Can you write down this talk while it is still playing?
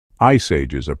ice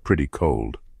ages are pretty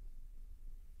cold.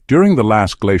 During the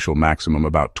last glacial maximum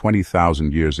about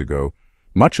 20,000 years ago,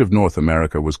 much of North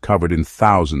America was covered in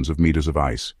thousands of meters of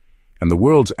ice, and the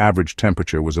world's average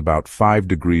temperature was about 5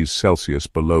 degrees Celsius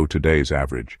below today's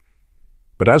average.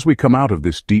 But as we come out of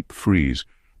this deep freeze,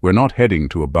 we're not heading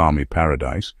to a balmy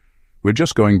paradise. We're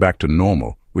just going back to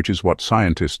normal, which is what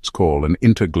scientists call an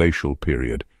interglacial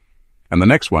period. And the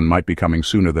next one might be coming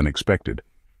sooner than expected.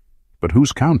 But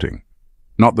who's counting?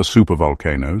 Not the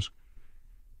supervolcanoes.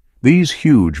 These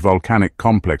huge volcanic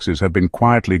complexes have been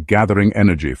quietly gathering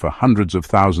energy for hundreds of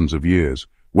thousands of years,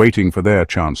 waiting for their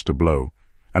chance to blow.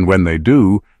 And when they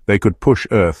do, they could push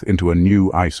Earth into a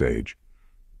new ice age.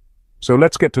 So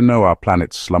let's get to know our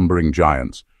planet's slumbering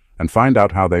giants and find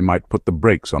out how they might put the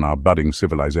brakes on our budding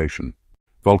civilization.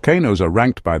 Volcanoes are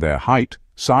ranked by their height,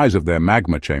 size of their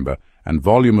magma chamber, and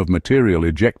volume of material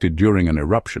ejected during an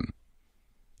eruption.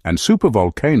 And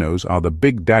supervolcanoes are the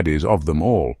big daddies of them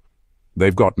all.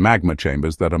 They've got magma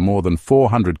chambers that are more than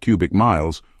 400 cubic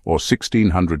miles or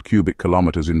 1,600 cubic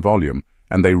kilometers in volume,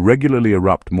 and they regularly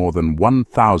erupt more than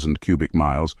 1,000 cubic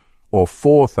miles or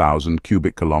 4,000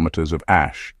 cubic kilometers of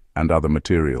ash and other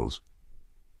materials.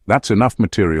 That's enough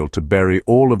material to bury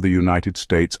all of the United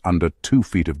States under 2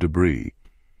 feet of debris.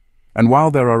 And while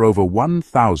there are over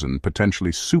 1,000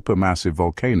 potentially supermassive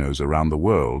volcanoes around the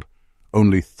world,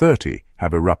 only 30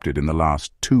 have erupted in the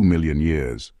last 2 million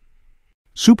years.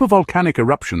 Supervolcanic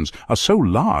eruptions are so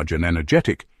large and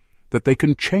energetic that they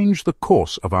can change the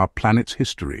course of our planet's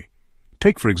history.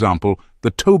 Take, for example,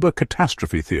 the Toba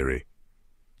catastrophe theory.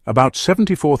 About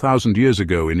 74,000 years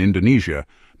ago in Indonesia,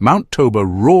 Mount Toba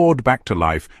roared back to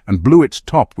life and blew its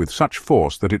top with such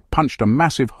force that it punched a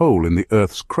massive hole in the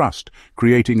Earth's crust,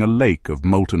 creating a lake of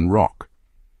molten rock.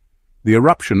 The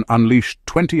eruption unleashed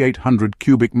 2,800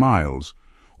 cubic miles,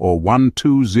 or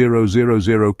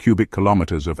 120,000 cubic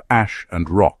kilometers of ash and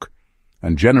rock,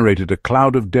 and generated a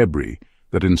cloud of debris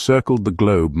that encircled the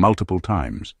globe multiple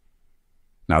times.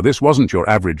 Now, this wasn't your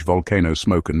average volcano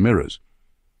smoke and mirrors.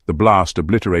 The blast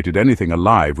obliterated anything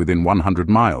alive within 100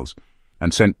 miles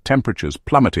and sent temperatures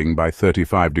plummeting by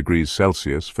 35 degrees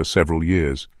Celsius for several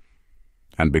years.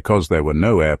 And because there were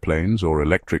no airplanes or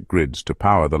electric grids to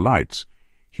power the lights,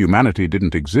 humanity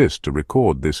didn't exist to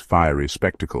record this fiery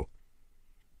spectacle.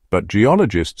 But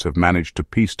geologists have managed to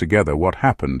piece together what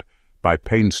happened by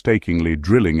painstakingly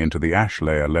drilling into the ash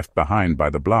layer left behind by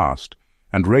the blast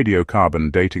and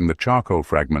radiocarbon dating the charcoal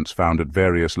fragments found at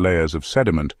various layers of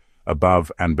sediment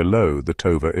above and below the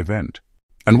Toba event.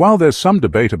 And while there's some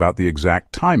debate about the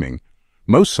exact timing,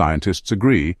 most scientists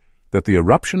agree that the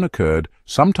eruption occurred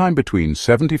sometime between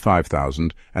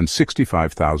 75,000 and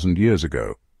 65,000 years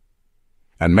ago.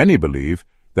 And many believe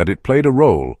that it played a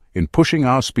role in pushing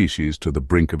our species to the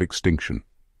brink of extinction.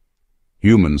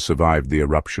 Humans survived the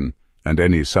eruption and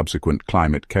any subsequent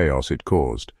climate chaos it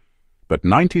caused, but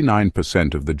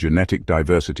 99% of the genetic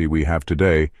diversity we have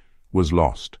today was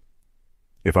lost.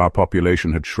 If our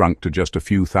population had shrunk to just a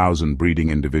few thousand breeding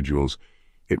individuals,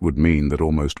 it would mean that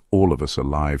almost all of us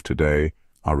alive today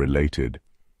are related.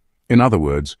 In other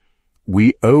words,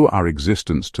 we owe our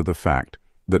existence to the fact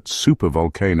that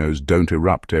supervolcanoes don't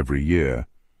erupt every year.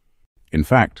 In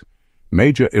fact,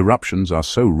 major eruptions are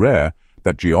so rare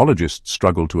that geologists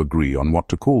struggle to agree on what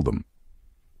to call them.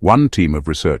 One team of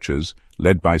researchers,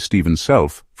 led by Stephen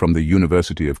Self from the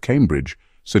University of Cambridge,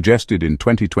 suggested in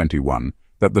 2021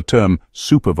 that the term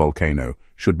supervolcano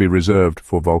should be reserved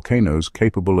for volcanoes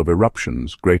capable of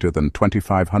eruptions greater than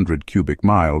 2,500 cubic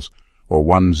miles or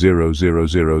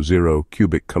 1,000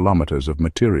 cubic kilometers of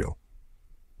material.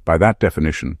 By that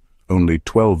definition, only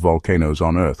 12 volcanoes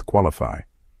on Earth qualify.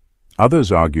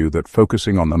 Others argue that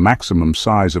focusing on the maximum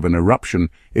size of an eruption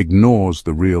ignores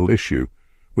the real issue,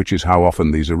 which is how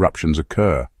often these eruptions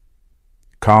occur.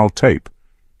 Carl Tape,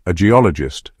 a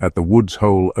geologist at the Woods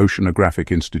Hole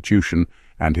Oceanographic Institution,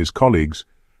 and his colleagues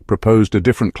proposed a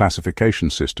different classification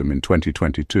system in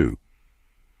 2022.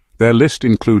 Their list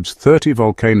includes 30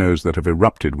 volcanoes that have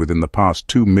erupted within the past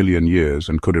 2 million years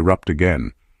and could erupt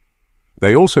again.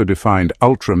 They also defined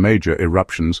ultra-major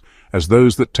eruptions as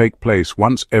those that take place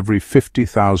once every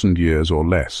 50,000 years or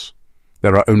less.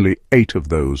 There are only 8 of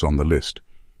those on the list.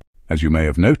 As you may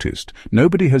have noticed,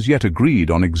 nobody has yet agreed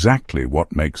on exactly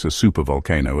what makes a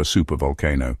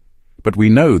supervolcano. But we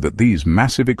know that these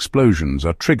massive explosions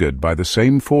are triggered by the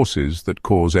same forces that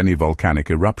cause any volcanic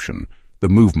eruption, the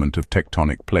movement of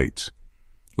tectonic plates.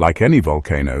 Like any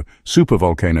volcano,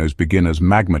 supervolcanoes begin as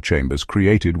magma chambers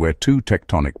created where 2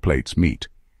 tectonic plates meet.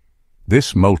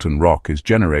 This molten rock is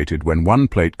generated when one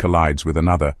plate collides with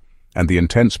another, and the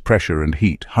intense pressure and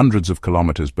heat hundreds of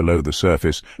kilometers below the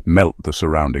surface melt the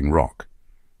surrounding rock.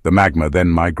 The magma then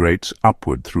migrates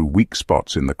upward through weak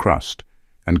spots in the crust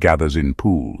and gathers in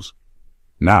pools.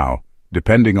 Now,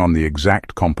 depending on the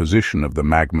exact composition of the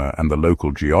magma and the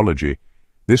local geology,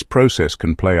 this process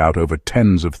can play out over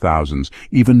tens of thousands,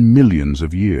 even millions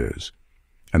of years.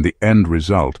 And the end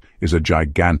result is a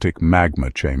gigantic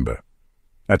magma chamber.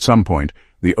 At some point,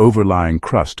 the overlying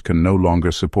crust can no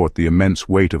longer support the immense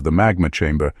weight of the magma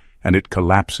chamber, and it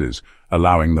collapses,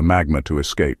 allowing the magma to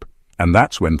escape. And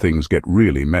that's when things get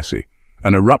really messy.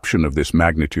 An eruption of this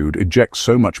magnitude ejects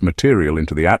so much material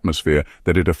into the atmosphere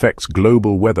that it affects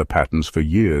global weather patterns for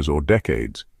years or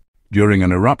decades. During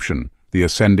an eruption, the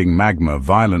ascending magma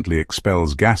violently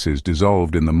expels gases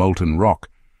dissolved in the molten rock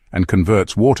and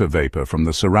converts water vapor from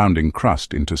the surrounding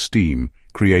crust into steam,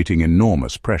 creating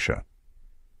enormous pressure.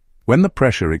 When the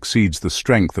pressure exceeds the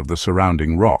strength of the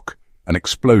surrounding rock, an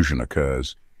explosion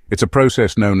occurs. It's a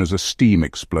process known as a steam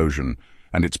explosion,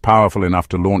 and it's powerful enough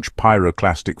to launch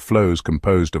pyroclastic flows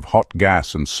composed of hot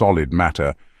gas and solid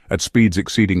matter at speeds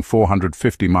exceeding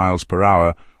 450 miles per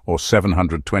hour or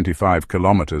 725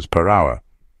 kilometers per hour.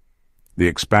 The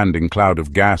expanding cloud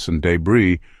of gas and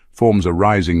debris forms a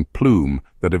rising plume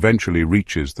that eventually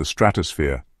reaches the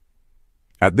stratosphere.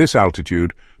 At this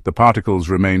altitude, the particles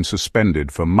remain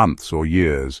suspended for months or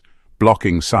years,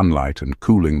 blocking sunlight and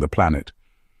cooling the planet.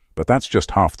 But that's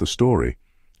just half the story.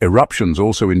 Eruptions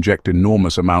also inject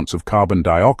enormous amounts of carbon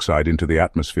dioxide into the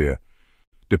atmosphere.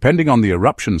 Depending on the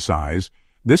eruption size,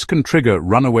 this can trigger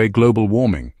runaway global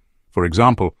warming. For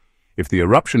example, if the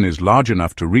eruption is large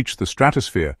enough to reach the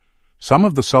stratosphere, some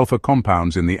of the sulfur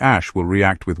compounds in the ash will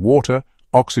react with water,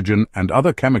 oxygen, and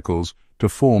other chemicals to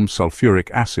form sulfuric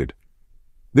acid.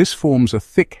 This forms a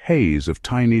thick haze of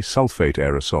tiny sulfate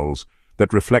aerosols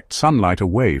that reflect sunlight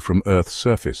away from Earth's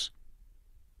surface.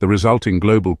 The resulting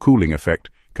global cooling effect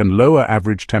can lower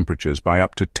average temperatures by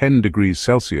up to 10 degrees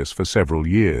Celsius for several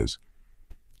years.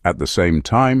 At the same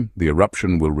time, the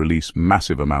eruption will release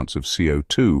massive amounts of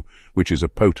CO2, which is a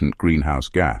potent greenhouse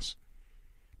gas.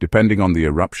 Depending on the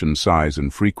eruption size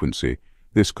and frequency,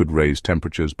 this could raise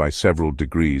temperatures by several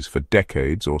degrees for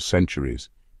decades or centuries.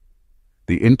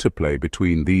 The interplay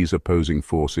between these opposing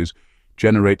forces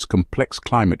generates complex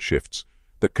climate shifts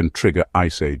that can trigger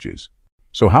ice ages.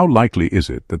 So how likely is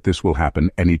it that this will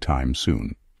happen anytime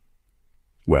soon?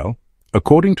 Well,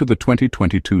 according to the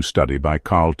 2022 study by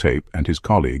Carl Tape and his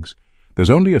colleagues, there's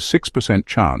only a 6%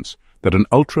 chance that an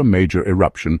ultra-major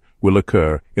eruption will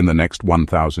occur in the next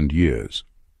 1,000 years.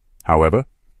 However,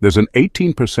 there's an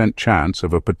 18% chance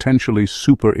of a potentially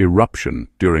super eruption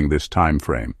during this time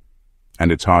frame,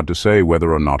 and it's hard to say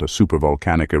whether or not a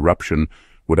supervolcanic eruption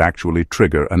would actually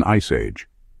trigger an ice age.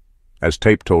 As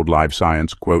Tape told Live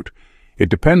Science, quote, "It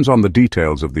depends on the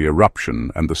details of the eruption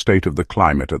and the state of the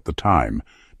climate at the time.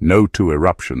 No two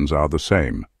eruptions are the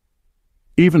same."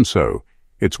 Even so,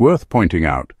 it's worth pointing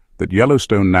out that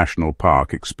Yellowstone National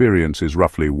Park experiences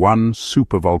roughly one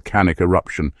supervolcanic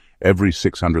eruption every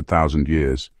 600,000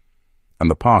 years,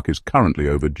 and the park is currently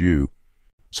overdue.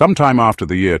 Sometime after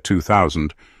the year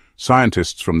 2000,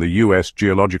 scientists from the U.S.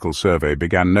 Geological Survey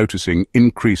began noticing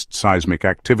increased seismic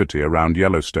activity around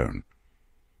Yellowstone.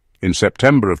 In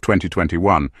September of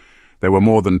 2021, there were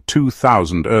more than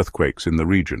 2,000 earthquakes in the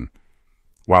region.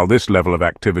 While this level of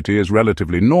activity is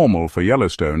relatively normal for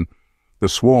Yellowstone, the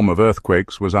swarm of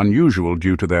earthquakes was unusual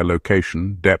due to their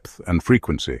location, depth, and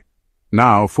frequency.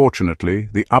 Now, fortunately,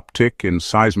 the uptick in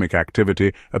seismic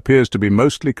activity appears to be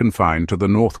mostly confined to the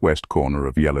northwest corner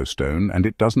of Yellowstone, and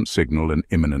it doesn't signal an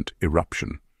imminent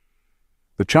eruption.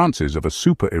 The chances of a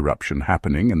super eruption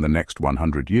happening in the next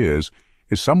 100 years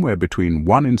is somewhere between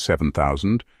 1 in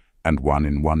 7,000 and 1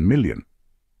 in 1 million.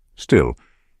 Still,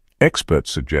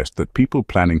 experts suggest that people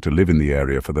planning to live in the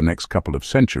area for the next couple of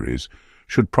centuries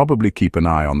should probably keep an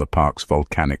eye on the park's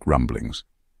volcanic rumblings.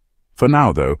 For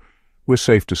now, though, we're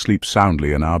safe to sleep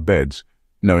soundly in our beds,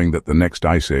 knowing that the next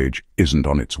ice age isn't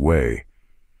on its way.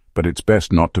 But it's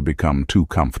best not to become too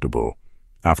comfortable.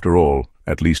 After all,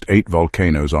 at least 8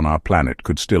 volcanoes on our planet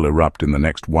could still erupt in the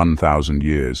next 1,000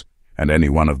 years, and any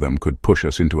one of them could push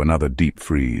us into another deep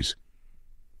freeze.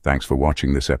 Thanks for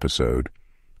watching this episode.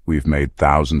 We've made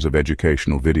thousands of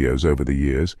educational videos over the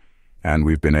years, and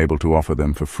we've been able to offer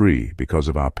them for free because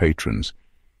of our patrons.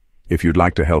 If you'd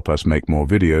like to help us make more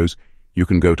videos, you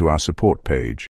can go to our support page.